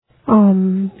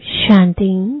ओम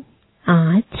शांति।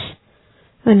 आज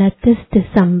 29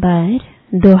 दिसंबर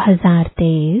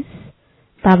 2023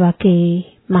 बाबा के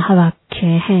महावाक्य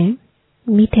हैं,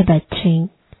 मीठे बच्चे,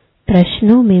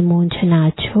 प्रश्नों में मूंझना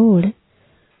छोड़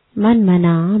मन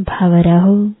मना भव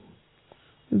रहो।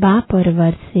 बाप और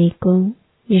वर्षे को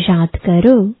याद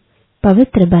करो,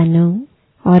 पवित्र बनो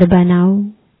और बनाओ।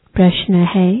 प्रश्न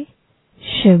है,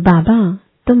 शिव बाबा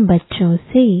तुम बच्चों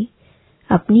से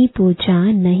अपनी पूजा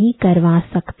नहीं करवा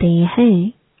सकते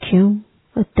हैं, क्यों?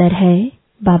 उत्तर है,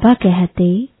 बाबा कहते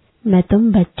मैं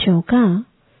तुम बच्चों का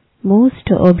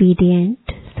मोस्ट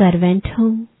ओबीडिएंट सर्वेंट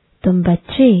हूँ। तुम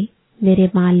बच्चे मेरे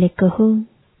मालिक हो।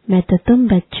 मैं तो तुम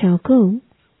बच्चों को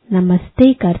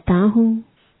नमस्ते करता हूँ।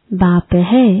 बाप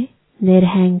है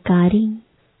निरहंकारी,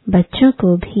 बच्चों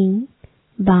को भी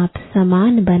बाप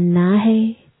समान बनना है।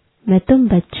 मैं तुम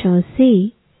बच्चों से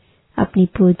अपनी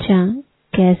पूजा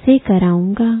कैसे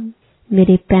कराऊंगा?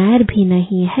 मेरे पैर भी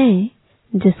नहीं है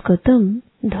जिसको तुम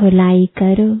धुलाई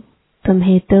करो।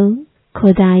 तुम्हें तो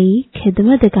खुदाई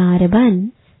खिदमतगार बन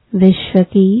विश्व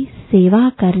की सेवा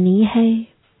करनी है।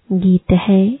 गीत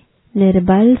है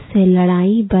निर्बल से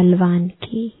लड़ाई बलवान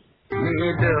की।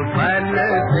 निर्बल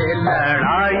से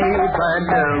लड़ाई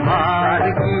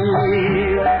बलवान की,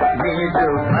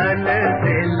 निर्बल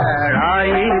से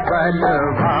लड़ाई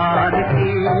बलवान की।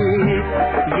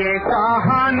 ये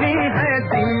कहानी है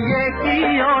दिए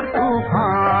की और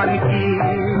तूफान की,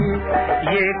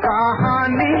 ये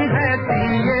कहानी है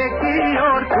दिए की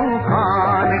और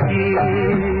तूफान की।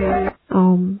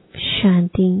 ओम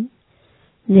शांति।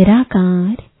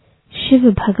 निराकार शिव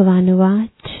भगवान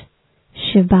वाच।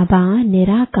 शिव बाबा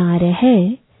निराकार है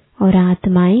और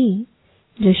आत्माएं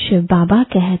जो शिव बाबा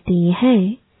कहती हैं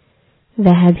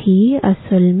वह भी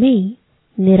असल में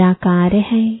निराकार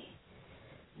है।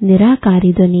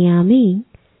 निराकारी दुनिया में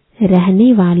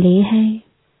रहने वाले हैं।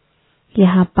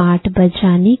 यहाँ पाठ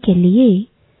बजाने के लिए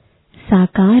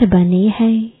साकार बने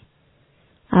हैं।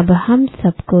 अब हम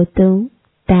सबको तो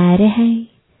पैर है,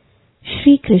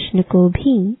 श्री कृष्ण को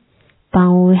भी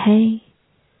पाँव है।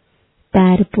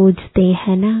 पैर पूजते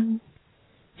हैं ना।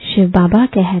 शिव बाबा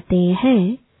कहते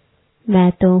हैं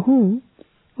मैं तो हूँ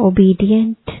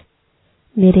ओबीडिएंट।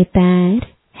 मेरे पैर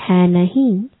है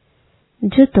नहीं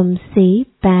जो तुमसे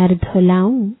पैर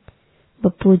धुलाऊं व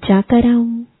पूजा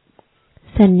कराऊं।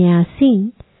 सन्यासी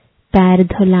पैर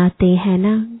धुलाते हैं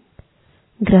ना।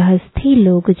 गृहस्थी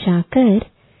लोग जाकर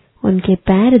उनके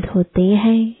पैर धोते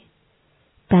हैं।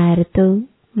 पैर तो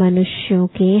मनुष्यों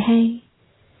के हैं।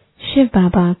 शिव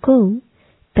बाबा को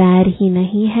पैर ही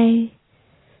नहीं है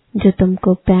जो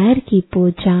तुमको पैर की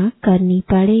पूजा करनी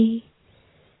पड़े।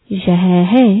 यह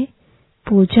है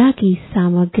पूजा की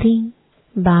सामग्री।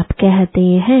 बाप कहते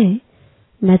हैं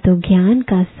मैं तो ज्ञान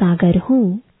का सागर हूँ।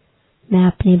 मैं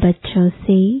अपने बच्चों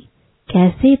से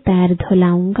कैसे पैर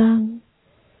धुलाऊंगा?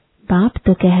 बाप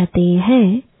तो कहते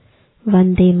हैं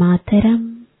वंदे मातरम।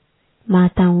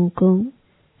 माताओं को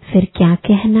फिर क्या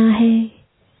कहना है?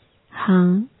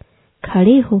 हाँ,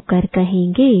 खड़े होकर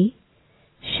कहेंगे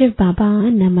शिव बाबा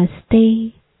नमस्ते।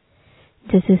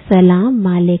 जैसे सलाम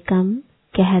वालेकुम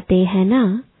कहते हैं ना,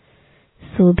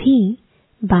 सो भी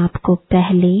बाप को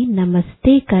पहले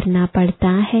नमस्ते करना पड़ता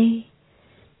है।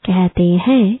 कहते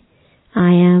हैं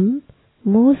आई एम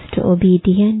मोस्ट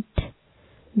ओबीडिएंट,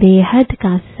 बेहद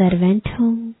का सर्वेंट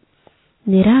हूँ।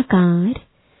 निराकार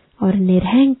और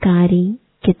निरहंकारी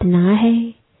कितना है?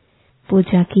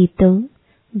 पूजा की तो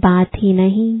बात ही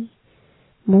नहीं।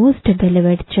 मोस्ट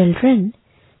बिलीवेड चिल्ड्रन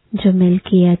जो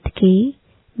मिल्कियत के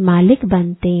मालिक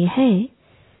बनते हैं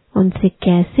उनसे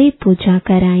कैसे पूजा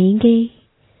कराएंगे?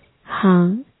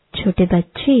 हाँ, छोटे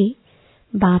बच्चे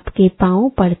बाप के पांव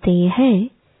पड़ते हैं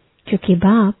क्योंकि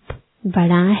बाप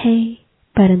बड़ा है,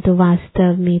 परंतु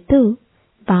वास्तव में तो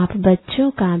बाप बच्चों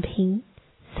का भी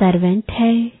सर्वेंट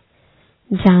है।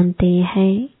 जानते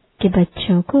हैं कि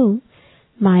बच्चों को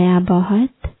माया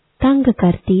बहुत तंग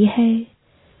करती है।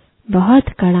 बहुत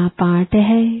कड़ा पाठ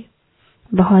है।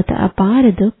 बहुत अपार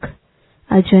दुख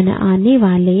अजन आने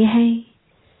वाले हैं।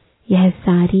 यह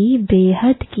सारी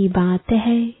बेहद की बात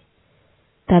है।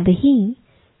 तभी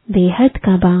बेहद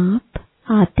का बाप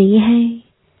आते हैं।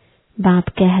 बाप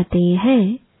कहते हैं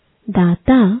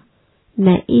दाता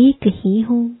मैं एक ही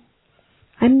हूँ।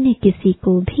 अन्य किसी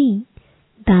को भी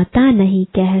दाता नहीं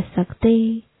कह सकते।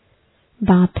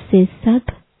 बाप से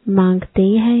सब मांगते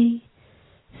हैं।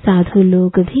 साधु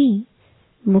लोग भी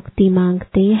मुक्ति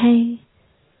मांगते हैं।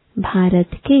 भारत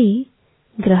के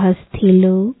गृहस्थी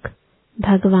लोग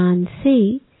भगवान से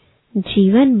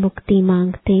जीवन मुक्ति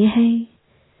मांगते हैं।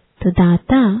 तो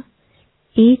दाता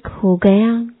एक हो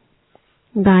गया।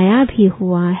 गाया भी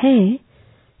हुआ है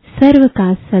सर्व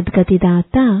का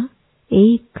सद्गतिदाता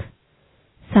एक।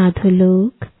 साधु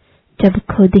लोग जब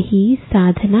खुद ही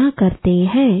साधना करते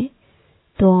हैं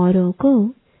तो औरों को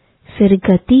फिर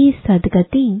गति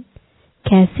सद्गति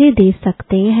कैसे दे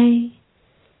सकते हैं।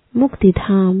 मुक्ति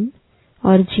धाम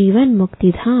और जीवन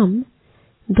मुक्ति धाम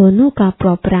दोनों का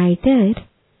प्रोपराइटर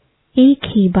एक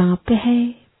ही बाप है।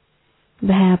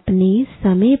 वह अपने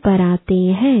समय पर आते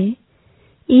हैं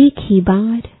एक ही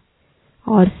बार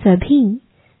और सभी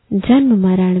जन्म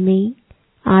मरण में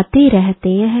आते रहते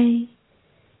हैं।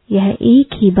 यह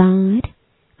एक ही बार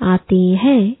आते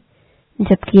हैं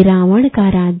जबकि रावण का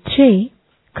राज्य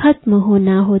खत्म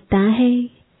होना होता है,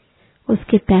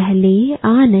 उसके पहले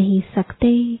आ नहीं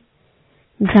सकते।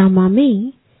 ड्रामा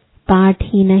में पाठ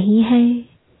ही नहीं है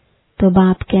तो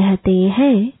बाप कहते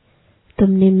हैं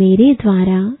तुमने मेरे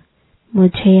द्वारा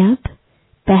मुझे अब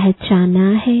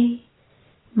पहचाना है।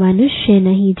 मनुष्य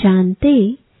नहीं जानते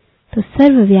तो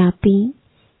सर्वव्यापी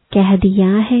कह दिया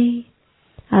है।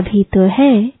 अभी तो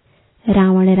है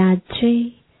रावण राज्य,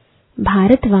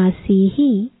 भारतवासी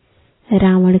ही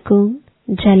रावण को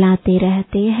जलाते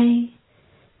रहते हैं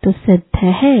तो सिद्ध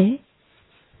है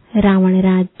रावण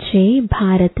राज्य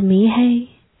भारत में है,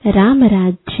 राम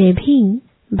राज्य भी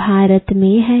भारत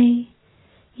में है।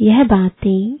 यह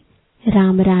बातें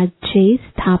राम राज्य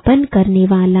स्थापन करने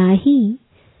वाला ही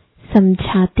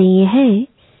समझाते हैं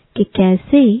कि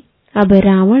कैसे अब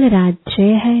रावण राज्य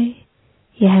है।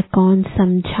 यह कौन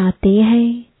समझाते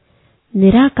हैं?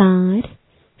 निराकार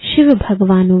शिव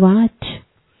भगवानुवाच।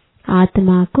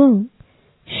 आत्मा को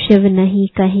शिव नहीं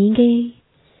कहेंगे,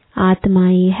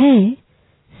 आत्माएं है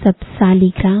सब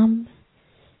सालिग्राम।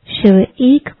 शिव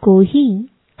एक को ही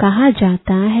कहा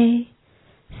जाता है,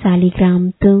 सालिग्राम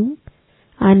तो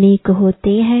अनेक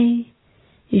होते हैं।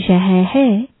 यह है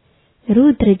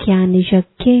रुद्र ज्ञान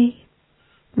यज्ञ।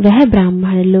 वह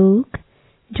ब्राह्मण लोग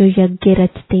जो यज्ञ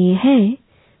रचते हैं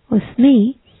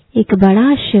उसमें एक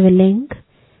बड़ा शिवलिंग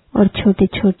और छोटे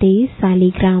छोटे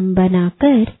सालिग्राम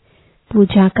बनाकर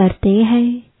पूजा करते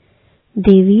हैं।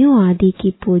 देवियों आदि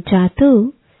की पूजा तो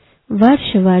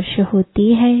वर्ष वर्ष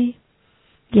होती है।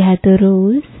 यह तो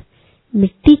रोज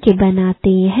मिट्टी के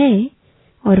बनाते हैं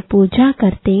और पूजा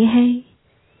करते हैं।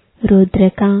 रुद्र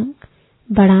का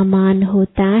बड़ा मान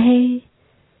होता है।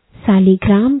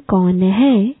 सालिग्राम कौन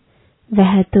है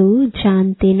वह तो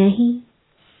जानते नहीं।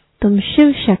 तुम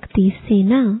शिव शक्ति से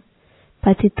ना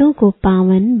पतितों को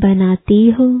पावन बनाती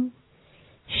हो।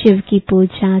 शिव की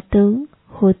पूजा तो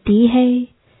होती है,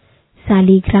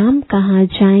 सालिग्राम कहाँ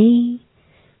जाएं।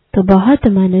 तो बहुत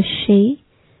मनुष्य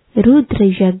रुद्र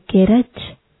यज्ञ रच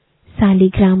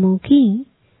सालिग्रामों की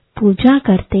पूजा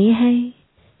करते हैं।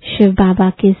 शिव बाबा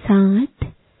के साथ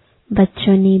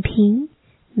बच्चों ने भी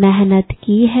मेहनत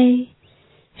की है।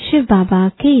 शिव बाबा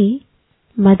के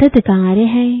मददगार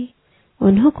हैं,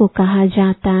 उन्हों को कहा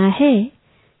जाता है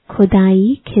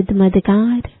खुदाई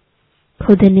खिदमतगार।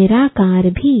 खुद निराकार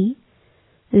भी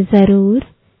जरूर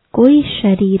कोई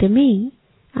शरीर में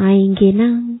आएंगे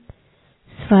ना।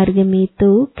 स्वर्ग में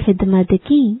तो खिदमत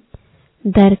की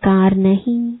दरकार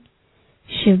नहीं।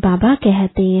 शिव बाबा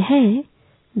कहते हैं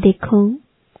देखो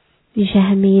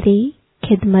यह मेरे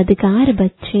खिदमतगार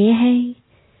बच्चे हैं,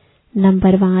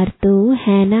 नंबरवार तो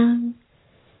है ना,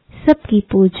 सबकी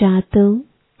पूजा तो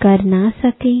कर ना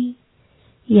सके।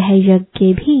 यह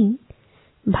यज्ञ भी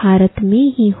भारत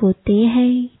में ही होते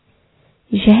हैं।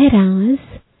 यह राज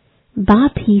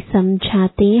बाप ही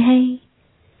समझाते हैं।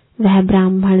 वह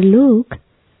ब्राह्मण लोग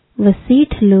व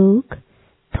सेठ लोग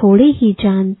थोड़े ही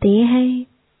जानते हैं।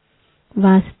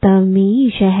 वास्तव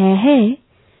में यह है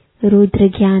रुद्र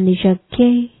ज्ञान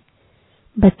यज्ञ।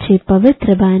 बच्चे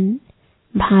पवित्र बन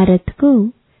भारत को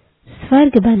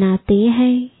स्वर्ग बनाते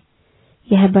हैं।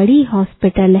 यह बड़ी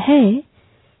हॉस्पिटल है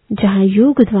जहाँ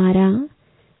योग द्वारा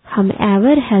हम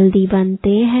एवर हेल्दी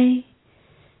बनते हैं।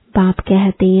 बाप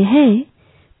कहते हैं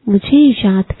मुझे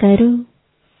याद करो।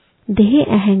 देह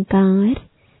अहंकार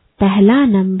पहला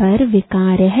नंबर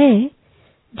विकार है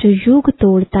जो योग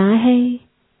तोड़ता है।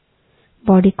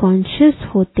 बॉडी कॉन्शियस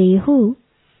होते हो,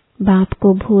 बाप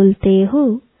को भूलते हो,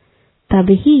 तब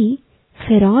ही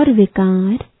फिर और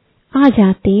विकार आ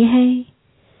जाते हैं।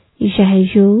 यह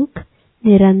योग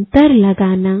निरंतर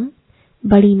लगाना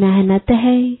बड़ी मेहनत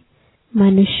है।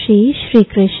 मनुष्य श्री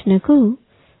कृष्ण को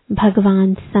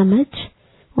भगवान समझ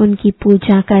उनकी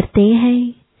पूजा करते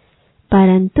हैं,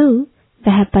 परंतु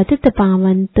वह पतित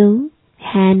पावन तो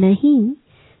है नहीं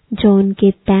जो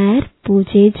उनके पैर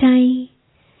पूजे जाएं।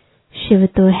 शिव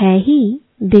तो है ही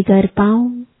बिगर पांव।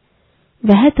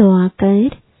 वह तो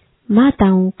आकर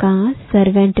माताओं का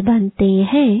सर्वेंट बनते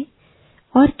हैं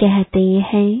और कहते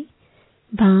हैं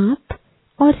बाप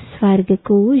और स्वर्ग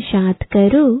को याद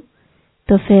करो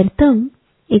तो फिर तुम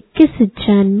 21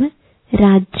 जन्म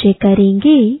राज्य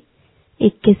करेंगे।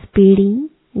 21 पीढ़ी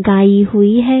गाई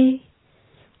हुई है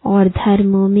और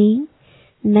धर्मों में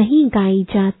नहीं गाई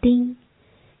जाती।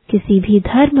 किसी भी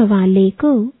धर्म वाले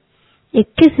को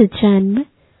 21 जन्म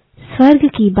स्वर्ग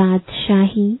की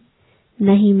बादशाही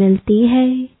नहीं मिलती है।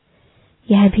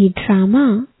 यह भी ड्रामा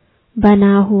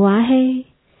बना हुआ है।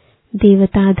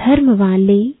 देवता धर्म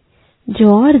वाले जो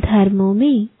और धर्मों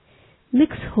में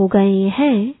मिक्स हो गए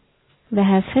हैं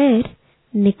वह फिर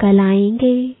निकल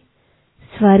आएंगे।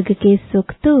 स्वर्ग के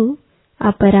सुख तो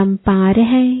अपरंपार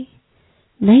है।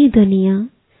 नई दुनिया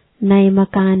नए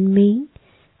मकान में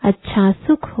अच्छा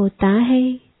सुख होता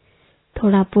है।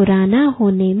 थोड़ा पुराना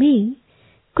होने में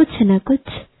कुछ न कुछ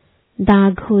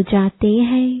दाग हो जाते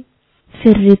हैं,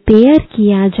 फिर रिपेयर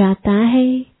किया जाता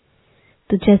है।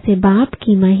 तो जैसे बाप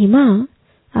की महिमा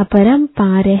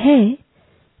अपरंपार है,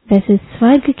 वैसे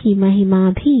स्वर्ग की महिमा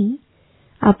भी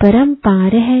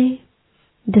अपरंपार है,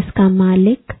 जिसका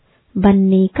मालिक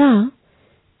बनने का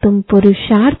तुम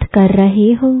पुरुषार्थ कर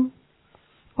रहे हो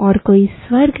और कोई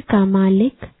स्वर्ग का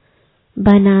मालिक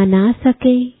बना ना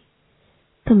सके।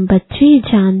 तुम बच्चे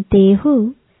जानते हो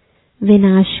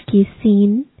विनाश की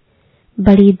सीन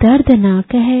बड़ी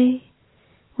दर्दनाक है।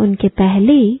 उनके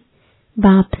पहले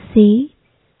बाप से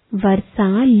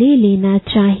वर्षा ले लेना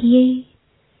चाहिए।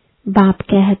 बाप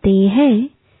कहते हैं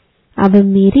अब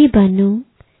मेरे बनो,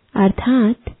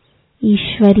 अर्थात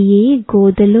ईश्वरीय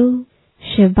गोद लो।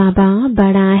 शिव बाबा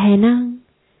बड़ा है ना,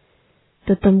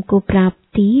 तो तुमको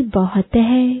प्राप्ति बहुत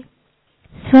है।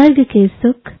 स्वर्ग के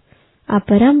सुख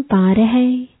अपरंपार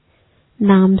है।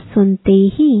 नाम सुनते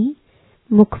ही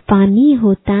मुख पानी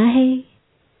होता है।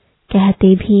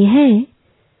 कहते भी हैं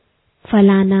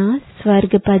फलाना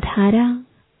स्वर्ग पधारा।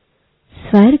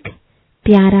 स्वर्ग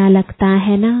प्यारा लगता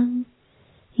है ना,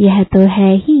 यह तो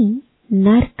है ही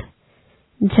नर्क।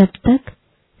 जब तक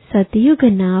सतयुग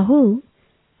ना हो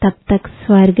तब तक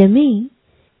स्वर्ग में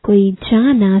कोई जा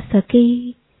ना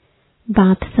सके।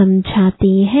 बाप समझाते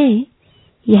हैं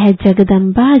यह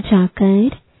जगदम्बा जाकर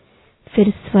फिर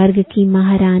स्वर्ग की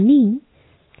महारानी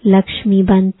लक्ष्मी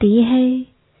बनती है।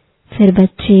 फिर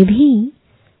बच्चे भी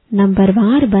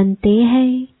नंबरवार बनते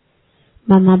हैं।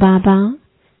 मम्मा बाबा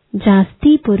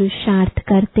जास्ती पुरुषार्थ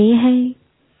करते हैं।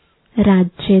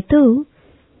 राज्य तो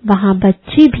वहां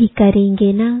बच्चे भी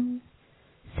करेंगे ना,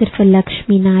 सिर्फ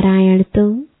लक्ष्मी नारायण तो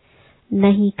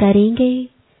नहीं करेंगे।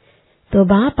 तो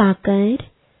बाप आकर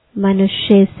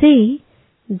मनुष्य से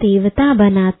देवता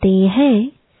बनाते हैं,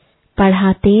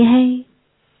 पढ़ाते हैं।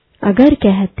 अगर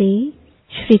कहते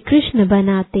श्री कृष्ण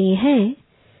बनाते हैं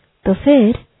तो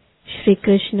फिर श्री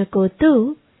कृष्ण को तो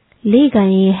ले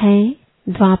गए हैं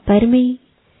द्वापर में।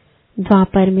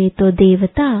 द्वापर में तो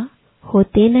देवता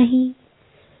होते नहीं।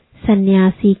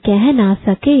 सन्यासी कह ना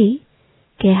सके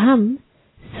कि हम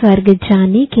स्वर्ग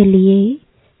जाने के लिए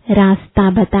रास्ता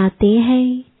बताते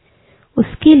हैं।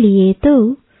 उसके लिए तो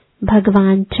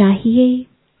भगवान चाहिए।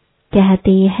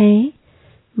 कहते हैं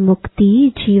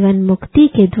मुक्ति जीवन मुक्ति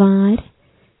के द्वार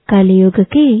कलयुग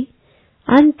के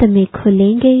अंत में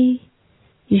खुलेंगे।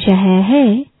 यह है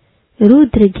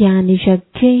रुद्र ज्ञान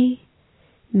यज्ञ।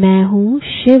 मैं हूँ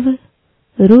शिव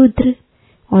रुद्र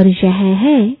और यह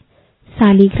है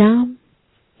सालिग्राम।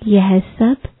 यह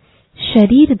सब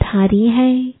शरीरधारी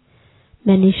है।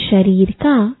 मैंने शरीर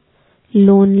का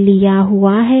लोन लिया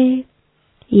हुआ है।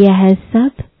 यह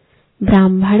सब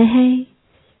ब्राह्मण है।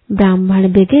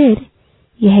 ब्राह्मण बगैर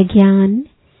यह ज्ञान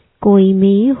कोई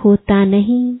में होता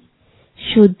नहीं,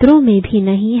 शूद्रों में भी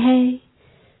नहीं है।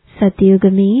 सतयुग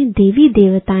में देवी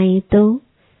देवताएं तो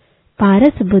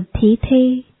पारस बुद्धि थे,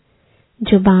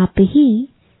 जो बाप ही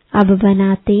अब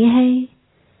बनाते हैं।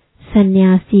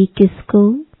 सन्यासी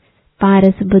किसको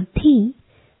पारस बुद्धि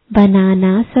बना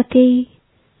ना सके।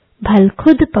 भल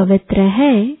खुद पवित्र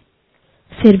है,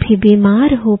 फिर भी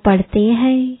बीमार हो पड़ते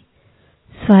हैं।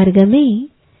 स्वर्ग में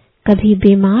कभी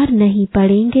बीमार नहीं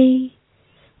पड़ेंगे।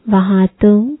 वहां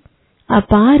तो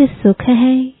अपार सुख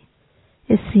है।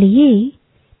 इसलिए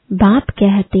बाप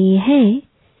कहते हैं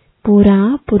पूरा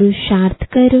पुरुषार्थ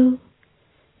करो।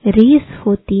 रेस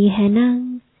होती है ना,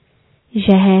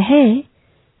 यह है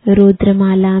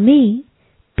रुद्रमाला में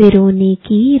पिरोने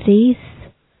की रेस।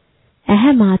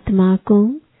 अहम आत्मा को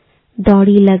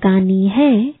दौड़ी लगानी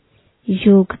है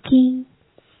योग की।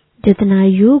 जितना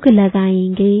योग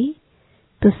लगाएंगे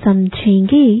तो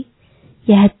समझेंगे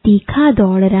यह तीखा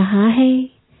दौड़ रहा है।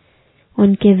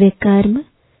 उनके विकर्म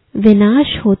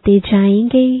विनाश होते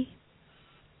जाएंगे।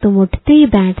 तुम उठते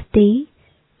बैठते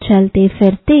चलते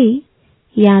फिरते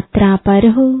यात्रा पर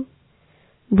हो।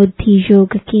 बुद्धि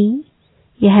योग की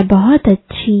यह बहुत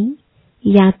अच्छी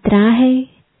यात्रा है।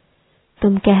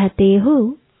 तुम कहते हो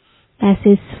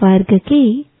ऐसे स्वर्ग के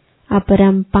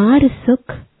अपरंपार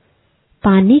सुख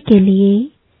पाने के लिए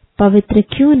पवित्र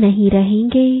क्यों नहीं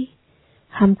रहेंगे?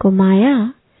 हमको माया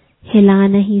हिला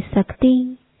नहीं सकती।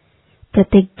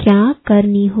 प्रतिज्ञा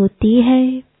करनी होती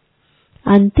है।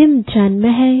 अंतिम जन्म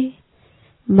है,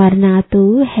 मरना तो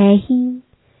है ही,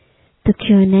 तो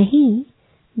क्यों नहीं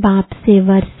बाप से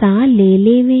वर्षा ले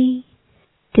लेवे।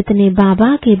 कितने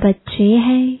बाबा के बच्चे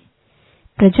हैं,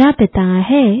 प्रजापिता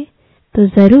है तो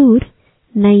जरूर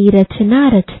नई रचना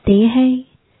रचते हैं।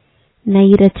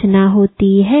 नई रचना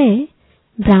होती है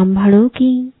ब्राह्मणों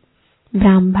की।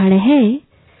 ब्राह्मण है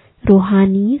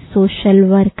रूहानी सोशल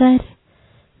वर्कर।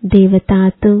 देवता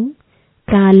तो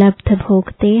प्रारब्ध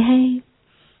भोगते हैं।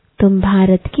 तुम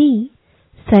भारत की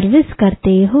सर्विस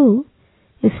करते हो,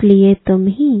 इसलिए तुम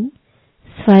ही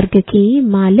स्वर्ग के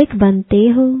मालिक बनते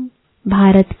हो।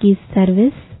 भारत की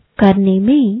सर्विस करने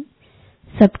में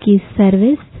सबकी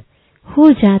सर्विस हो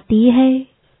जाती है।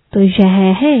 तो यह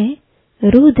है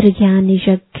रुद्र ज्ञान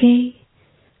यज्ञ।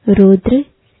 रुद्र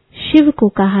शिव को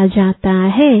कहा जाता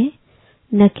है,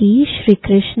 न कि श्री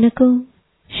कृष्ण को।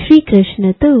 श्री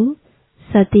कृष्ण तो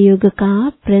सतयुग का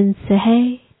प्रिंस है।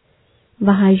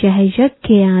 वहां यह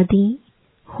यज्ञ आदि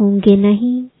होंगे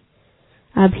नहीं।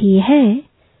 अभी है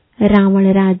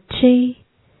रावण राज्य,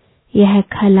 यह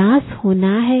खलास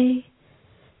होना है।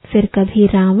 फिर कभी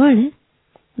रावण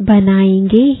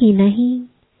बनाएंगे ही नहीं।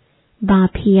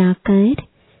 बाप ही आकर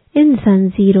इन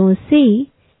जंजीरों से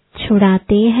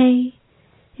छुड़ाते हैं।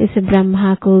 इस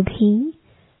ब्रह्मा को भी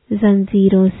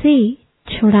जंजीरों से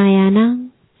छुड़ाया ना।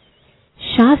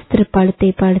 शास्त्र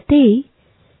पढ़ते पढ़ते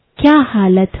क्या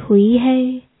हालत हुई है,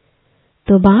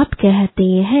 तो बाप कहते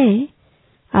हैं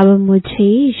अब मुझे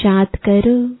याद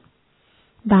करो।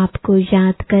 बाप को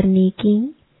याद करने की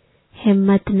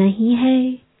हिम्मत नहीं है।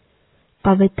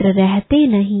 पवित्र रहते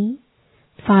नहीं,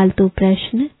 फालतू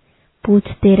प्रश्न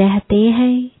पूछते रहते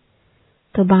हैं।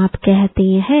 तो बाप कहते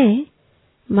हैं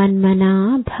मन मना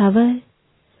भव।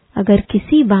 अगर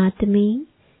किसी बात में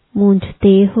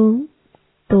मूंझते हो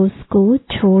तो उसको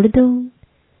छोड़ दो।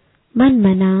 मन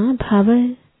मना भव।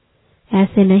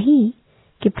 ऐसे नहीं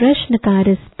कि प्रश्न का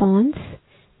रिस्पॉन्स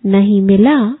नहीं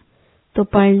मिला तो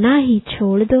पढ़ना ही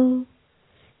छोड़ दो।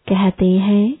 कहते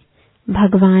हैं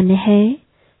भगवान है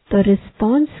तो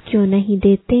रिस्पॉन्स क्यों नहीं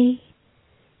देते?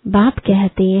 बाप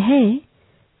कहते हैं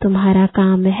तुम्हारा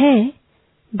काम है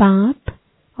बाप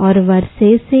और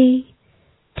वर्षे से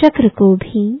चक्र को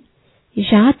भी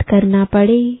याद करना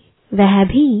पड़े। वह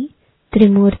भी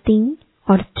त्रिमूर्ति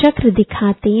और चक्र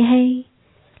दिखाते हैं।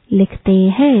 लिखते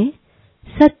हैं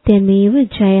सत्यमेव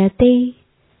जयते,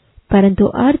 परंतु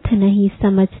अर्थ नहीं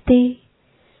समझते।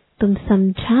 तुम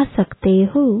समझा सकते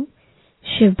हो।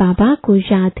 शिव बाबा को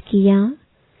याद किया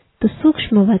तो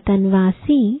सूक्ष्म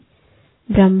वतनवासी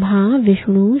ब्रह्मा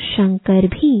विष्णु शंकर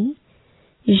भी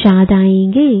याद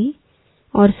आएंगे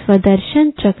और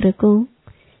स्वदर्शन चक्र को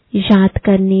याद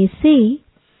करने से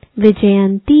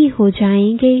विजयंती हो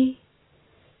जाएंगे।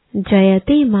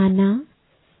 जयते माना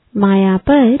माया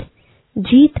पर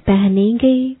जीत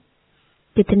पहनेंगे।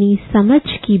 कितनी समझ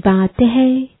की बात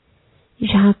है।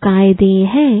 यहाँ कायदे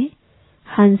हैं,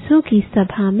 हंसों की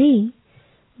सभा में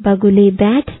बगुले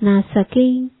बैठ ना सके।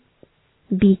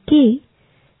 बीके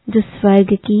जो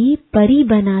स्वर्ग की परी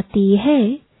बनाती है,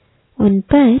 उन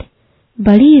पर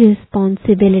बड़ी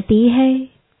रिस्पॉन्सिबिलिटी है।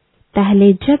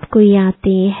 पहले जब कोई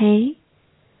आते हैं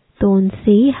तो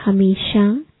उनसे हमेशा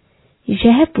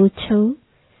यह पूछो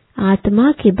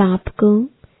आत्मा के बाप को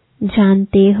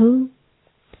जानते हो?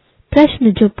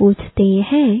 प्रश्न जो पूछते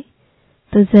हैं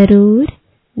तो जरूर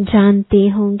जानते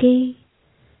होंगे।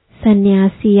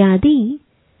 सन्यासी आदि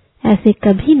ऐसे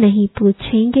कभी नहीं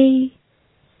पूछेंगे,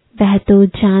 वह तो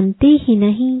जानते ही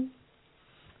नहीं।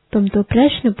 तुम तो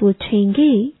प्रश्न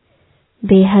पूछेंगे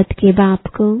बेहद के बाप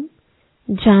को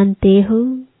जानते हो?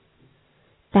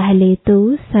 पहले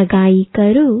तो सगाई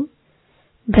करो।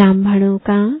 ब्राह्मणों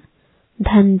का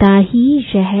धंधा ही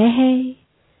यह है।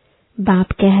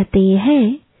 बाप कहते हैं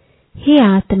हे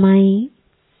आत्माएं,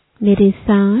 मेरे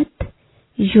साथ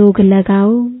योग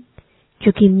लगाओ,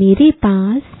 क्योंकि मेरे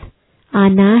पास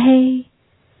आना है।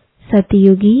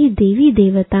 सतयुगी देवी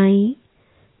देवताएं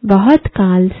बहुत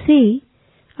काल से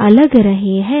अलग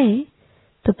रहे हैं,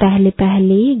 तो पहले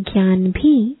पहले ज्ञान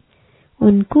भी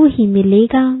उनको ही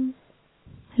मिलेगा।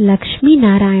 लक्ष्मी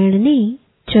नारायण ने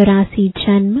 84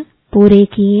 जन्म पूरे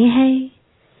किए हैं,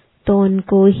 तो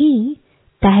उनको ही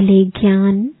पहले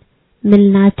ज्ञान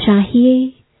मिलना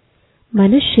चाहिए।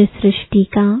 मनुष्य सृष्टि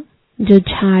का जो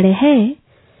झाड़ है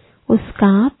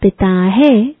उसका पिता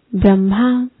है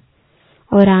ब्रह्मा,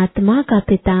 और आत्मा का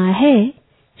पिता है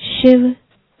शिव।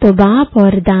 तो बाप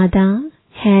और दादा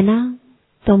है ना,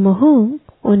 तुम हो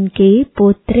उनके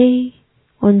पोत्रे,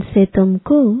 उनसे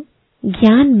तुमको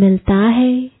ज्ञान मिलता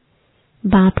है।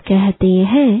 बाप कहते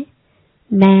हैं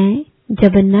मैं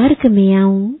जब नर्क में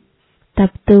आऊं तब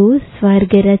तो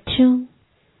स्वर्ग रचूं।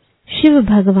 शिव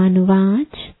भगवान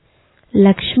वाच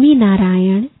लक्ष्मी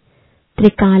नारायण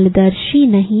त्रिकालदर्शी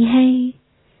नहीं है,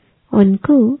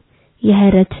 उनको यह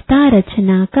रचता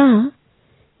रचना का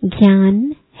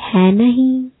ज्ञान है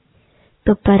नहीं,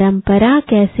 तो परंपरा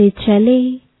कैसे चले।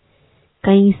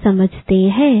 कई समझते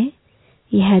हैं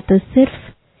यह तो सिर्फ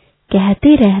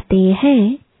कहते रहते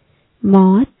हैं,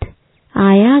 मौत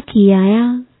आया कि आया,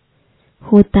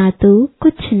 होता तो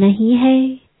कुछ नहीं है।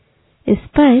 इस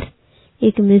पर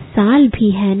एक मिसाल भी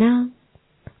है ना,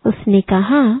 उसने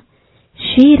कहा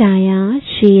शेर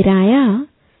आया,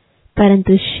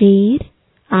 परंतु शेर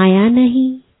आया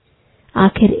नहीं।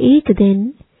 आखिर एक दिन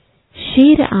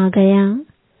शेर आ गया,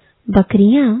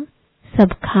 बकरियां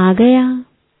सब खा गया।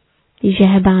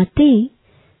 यह बातें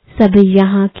सब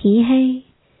यहाँ की हैं,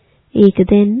 एक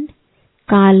दिन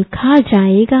काल खा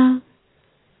जाएगा,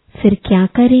 फिर क्या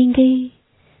करेंगे।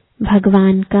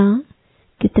 भगवान का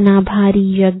कितना भारी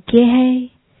यज्ञ है,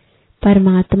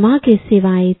 परमात्मा के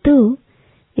सिवाय तो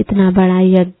इतना बड़ा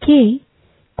यज्ञ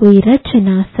कोई रच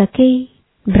ना सके।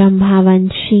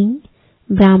 ब्रह्मावंशी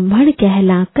ब्राह्मण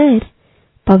कहलाकर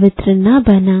पवित्र न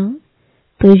बना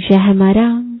तो यह मरा।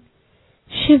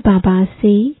 शिव बाबा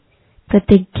से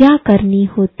प्रतिज्ञा करनी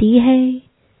होती है।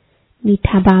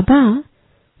 मीठा बाबा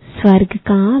स्वर्ग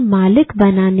का मालिक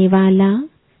बनाने वाला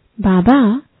बाबा,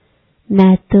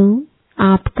 मैं तो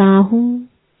आपका हूँ,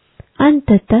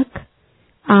 अंत तक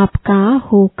आपका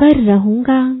होकर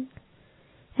रहूंगा।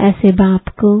 ऐसे बाप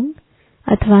को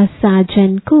अथवा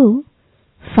साजन को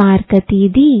फारकती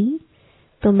दी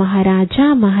तो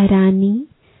महाराजा महारानी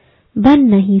बन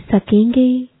नहीं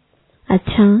सकेंगे।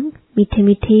 अच्छा मीठे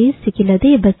मीठे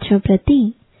सिकिलदे बच्चों प्रति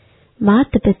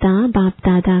माता पिता बाप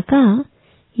दादा का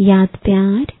याद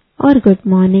प्यार और गुड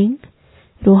मॉर्निंग।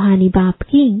 रूहानी बाप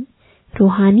की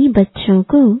रूहानी बच्चों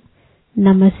को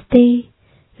नमस्ते,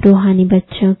 रूहानी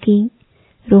बच्चों की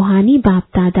रूहानी बाप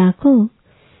दादा को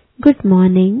गुड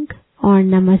मॉर्निंग और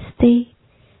नमस्ते।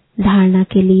 धारणा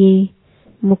के लिए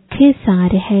मुख्य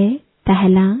सार है,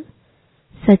 पहला,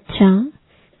 सच्चा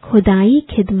खुदाई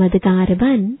खिदमतगार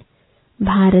बन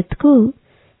भारत को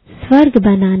स्वर्ग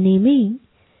बनाने में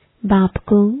बाप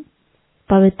को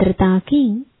पवित्रता की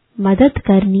मदद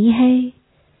करनी है।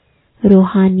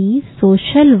 रूहानी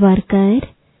सोशल वर्कर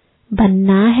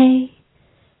बनना है।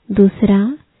 दूसरा,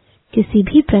 किसी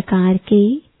भी प्रकार के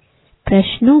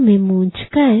प्रश्नों में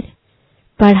मूंझकर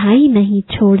पढ़ाई नहीं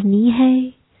छोड़नी है।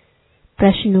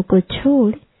 प्रश्नों को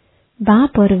छोड़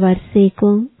बाप और वर्षे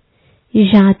को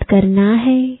याद करना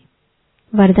है।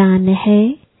 वरदान है,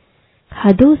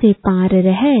 हदों से पार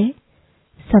रह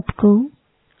सबको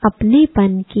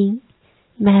अपनेपन की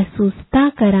महसूसता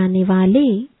कराने वाले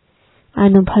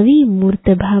अनुभवी मूर्त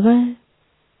भव।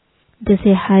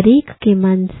 जैसे हर एक के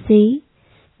मन से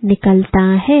निकलता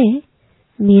है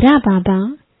मेरा बाबा,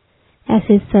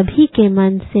 ऐसे सभी के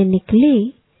मन से निकले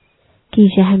कि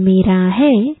यह मेरा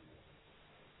है।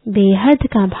 बेहद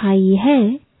का भाई है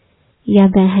या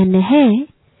बहन है,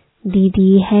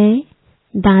 दीदी है,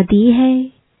 दादी है,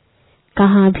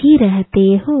 कहाँ भी रहते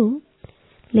हो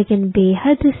लेकिन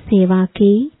बेहद सेवा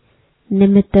के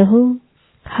निमित्त हो।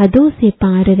 हदों से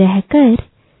पार रहकर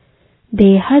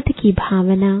बेहद की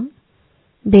भावना,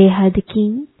 बेहद की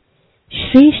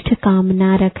श्रेष्ठ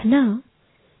कामना रखना,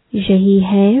 यही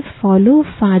है फॉलो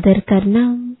फादर करना।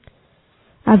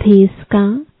 अभी इसका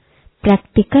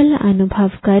प्रैक्टिकल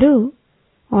अनुभव करो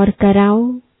और कराओ।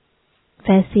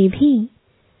 वैसे भी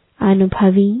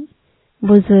अनुभवी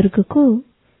बुजुर्ग को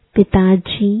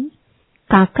पिताजी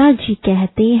काका जी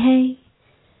कहते हैं।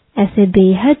 ऐसे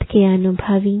बेहद के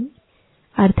अनुभवी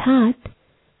अर्थात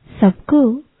सबको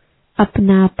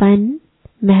अपनापन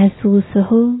महसूस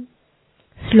हो।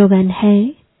 स्लोगन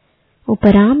है,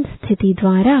 उपराम स्थिति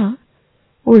द्वारा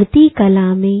उड़ती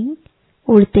कला में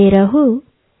उड़ते रहो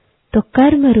तो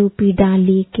कर्म रूपी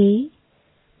डाली के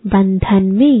बंधन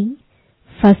में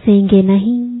फंसेंगे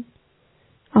नहीं।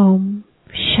 ओम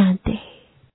शांति।